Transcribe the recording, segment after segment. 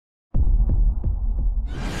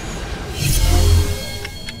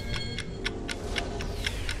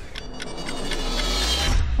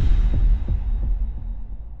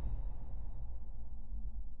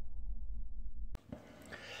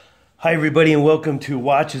Hi everybody and welcome to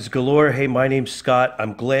Watches Galore. Hey, my name's Scott.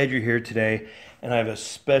 I'm glad you're here today and I have a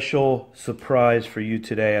special surprise for you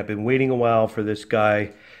today. I've been waiting a while for this guy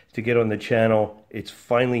to get on the channel. It's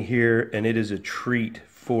finally here and it is a treat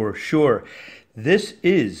for sure. This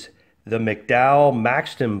is the McDowell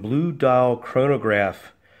Maxton Blue Dial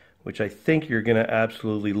Chronograph, which I think you're going to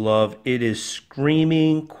absolutely love. It is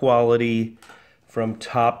screaming quality from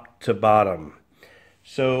top to bottom.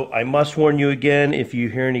 So I must warn you again, if you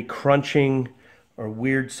hear any crunching or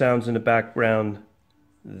weird sounds in the background,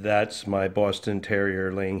 that's my Boston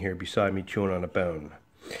Terrier laying here beside me chewing on a bone.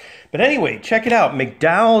 But anyway, check it out.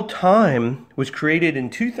 McDowell Time was created in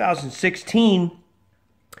 2016,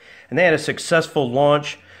 and they had a successful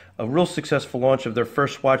launch, a real successful launch of their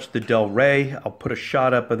first watch, the Del Rey. I'll put a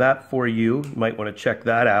shot up of that for you. You might want to check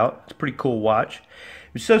that out. It's a pretty cool watch.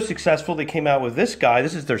 It was so successful, they came out with this guy.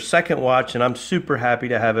 This is their second watch, and I'm super happy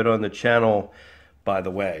to have it on the channel, by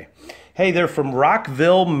the way. Hey, they're from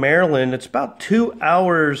Rockville, Maryland. It's about 2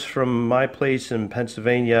 hours from my place in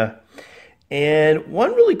Pennsylvania. And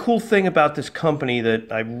one really cool thing about this company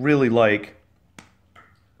that I really like,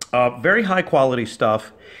 very high quality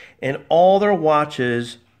stuff, and all their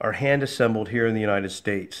watches are hand assembled here in the United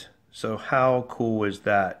States. So how cool is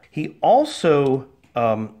that? He also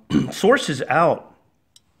sources out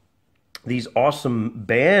these awesome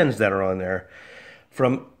bands that are on there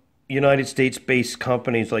from United States-based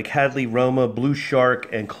companies like Hadley Roma, Blue Shark,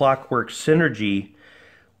 and Clockwork Synergy,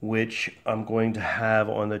 which I'm going to have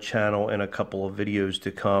on the channel in a couple of videos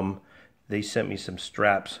to come. They sent me some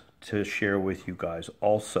straps to share with you guys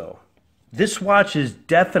also. This watch is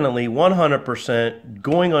definitely 100%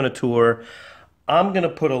 going on a tour. I'm going to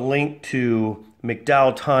put a link to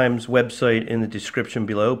McDowell Time's website in the description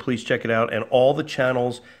below. Please check it out, and all the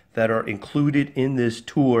channels that are included in this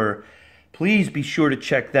tour. Please be sure to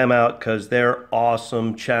check them out because they're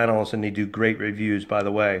awesome channels and they do great reviews, by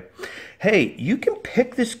the way. Hey, you can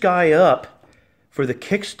pick this guy up for the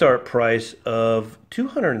Kickstart price of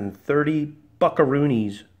 230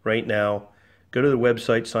 buckaroonies right now. Go to the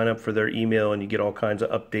website, sign up for their email, and you get all kinds of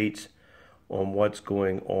updates on what's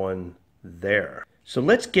going on there. So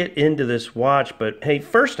let's get into this watch, but hey,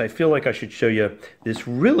 first I feel like I should show you this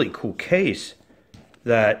really cool case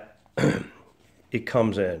that it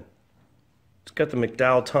comes in. It's got the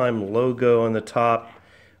McDowell Time logo on the top,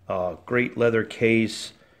 great leather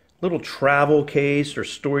case, little travel case or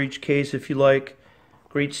storage case if you like,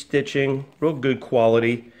 great stitching, real good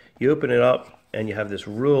quality. You open it up and you have this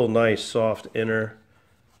real nice soft inner,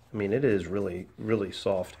 I mean it is really, really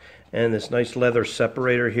soft, and this nice leather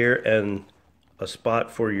separator here and a spot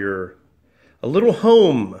for a little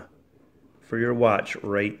home for your watch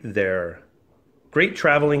right there. Great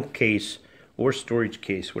traveling case or storage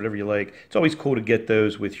case, whatever you like. It's always cool to get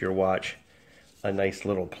those with your watch. A nice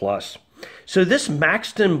little plus. So this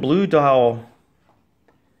Maxton Blue Dial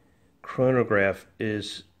chronograph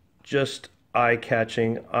is just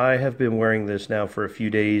eye-catching. I have been wearing this now for a few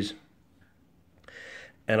days,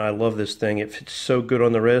 and I love this thing. It fits so good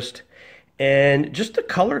on the wrist. And just the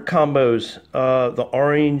color combos, the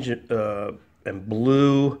orange and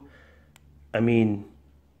blue, I mean,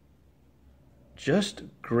 just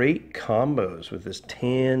great combos with this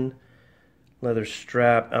tan leather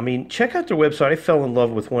strap. I mean, check out their website. I fell in love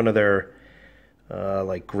with one of their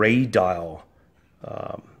like gray dial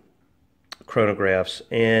chronographs,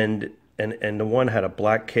 and the one had a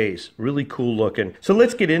black case. Really cool looking. So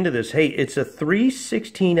let's get into this. Hey, it's a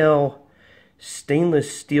 316L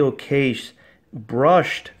stainless steel case,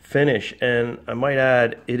 brushed finish, and I might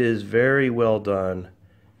add, it is very well done.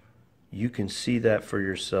 You can see that for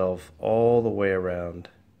yourself all the way around.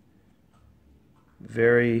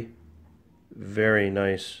 Very, very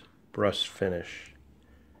nice brushed finish.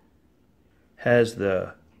 Has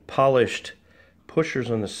the polished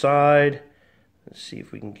pushers on the side. Let's see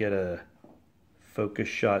if we can get a focus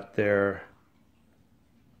shot there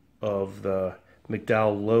of the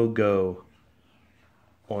McDowell logo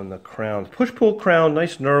on the crown. Push-pull crown,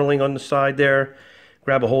 nice knurling on the side there.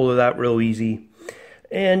 Grab a hold of that real easy.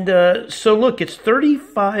 And so look, it's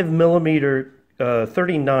 39 millimeter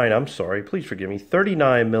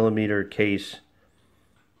case.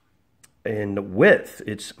 In width,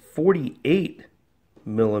 it's 48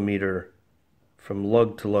 millimeter from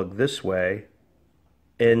lug to lug this way,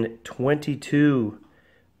 and 22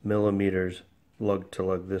 millimeters lug to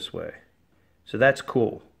lug this way. So that's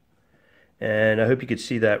cool. And I hope you could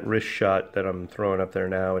see that wrist shot that I'm throwing up there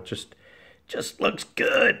now. It just looks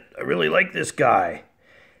good. I really like this guy.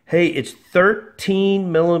 Hey, it's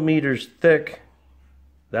 13 millimeters thick.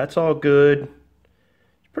 That's all good.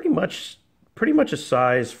 It's pretty much a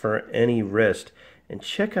size for any wrist. And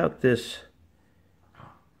check out this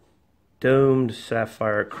domed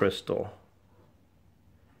sapphire crystal.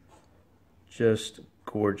 Just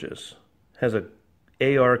gorgeous. Has a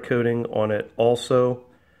AR coating on it also.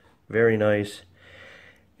 Very nice.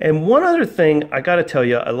 And one other thing I gotta tell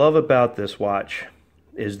you I love about this watch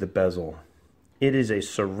is the bezel. It is a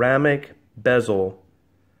ceramic bezel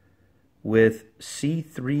with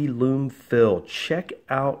C3 Lume fill. Check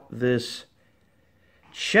out this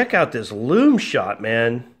Lume shot,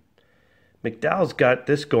 man. McDowell's got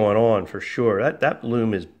this going on for sure. That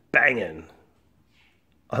Lume is banging.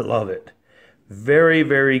 I love it. Very,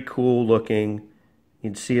 very cool looking. You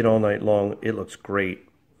can see it all night long. It looks great.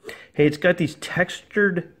 Hey, it's got these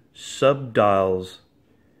textured subdials,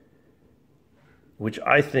 which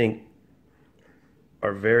I think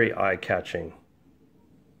are very eye-catching.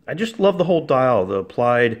 I just love the whole dial, the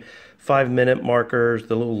applied 5-minute markers,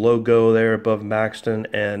 the little logo there above Maxton,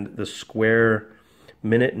 and the square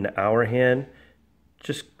minute and hour hand.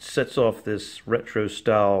 Just sets off this retro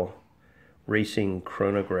style racing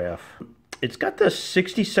chronograph. It's got the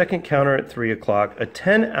 60-second counter at 3 o'clock, a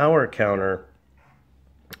 10-hour counter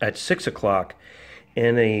at 6 o'clock,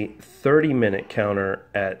 and a 30-minute counter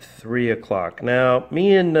at 3 o'clock. Now,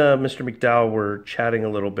 me and Mr. McDowell were chatting a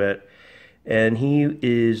little bit, and he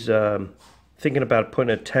is thinking about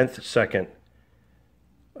putting a 10th second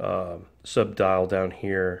sub-dial down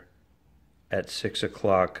here at 6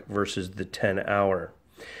 o'clock versus the 10-hour.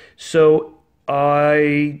 So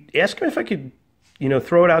I asked him if I could,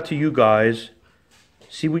 throw it out to you guys,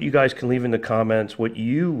 see what you guys can leave in the comments, what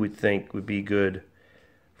you would think would be good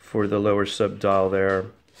for the lower sub-dial there.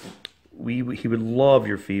 He would love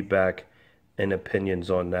your feedback and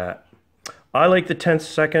opinions on that. I like the 10th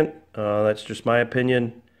second. That's just my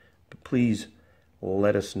opinion. But please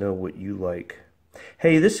let us know what you like.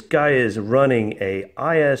 Hey, this guy is running a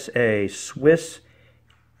ISASWISS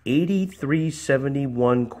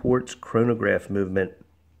 8371 quartz chronograph movement.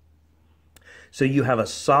 So you have a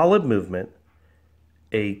solid movement,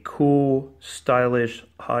 a cool, stylish,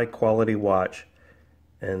 high-quality watch,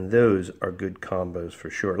 and those are good combos for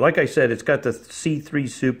sure. Like I said, it's got the C3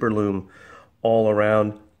 Super Lume all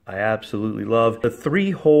around. I absolutely love the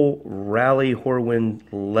 3-hole Rally Horween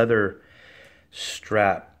leather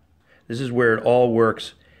strap. This is where it all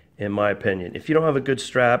works, in my opinion. If you don't have a good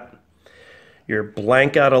strap, you're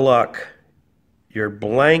blank out of luck. You're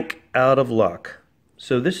blank out of luck.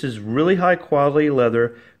 So this is really high quality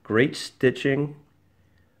leather, great stitching,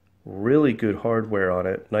 really good hardware on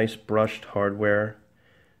it. Nice brushed hardware,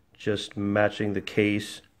 just matching the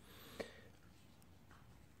case.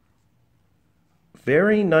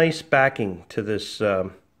 Very nice backing to this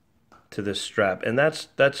strap, and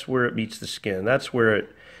that's where it meets the skin. That's where it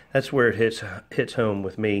hits home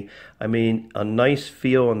with me. I mean, a nice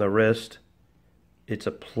feel on the wrist. It's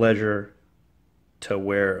a pleasure to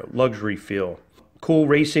wear. Luxury feel. Cool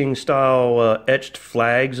racing style etched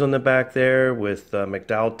flags on the back there with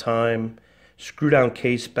McDowell time, screw down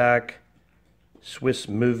case back, Swiss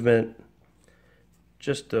movement.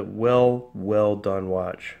 Just a well done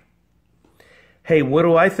watch. Hey, what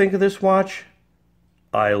do I think of this watch?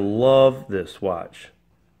 I love this watch.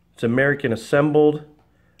 It's American assembled.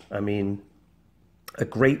 I mean, a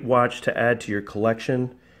great watch to add to your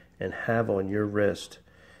collection and have on your wrist.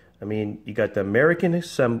 I mean, you got the American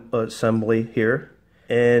assembly here,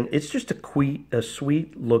 and it's just a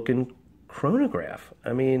sweet looking chronograph.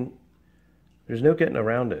 I mean, there's no getting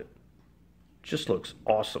around it. Just looks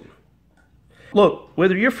awesome. Look,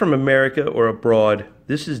 whether you're from America or abroad,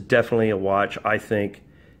 this is definitely a watch I think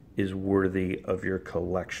is worthy of your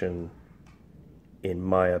collection, in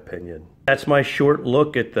my opinion. That's my short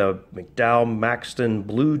look at the McDowell Maxton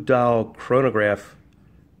Blue Dial chronograph.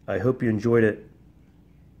 I hope you enjoyed it.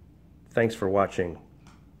 Thanks for watching,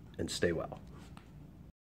 and stay well.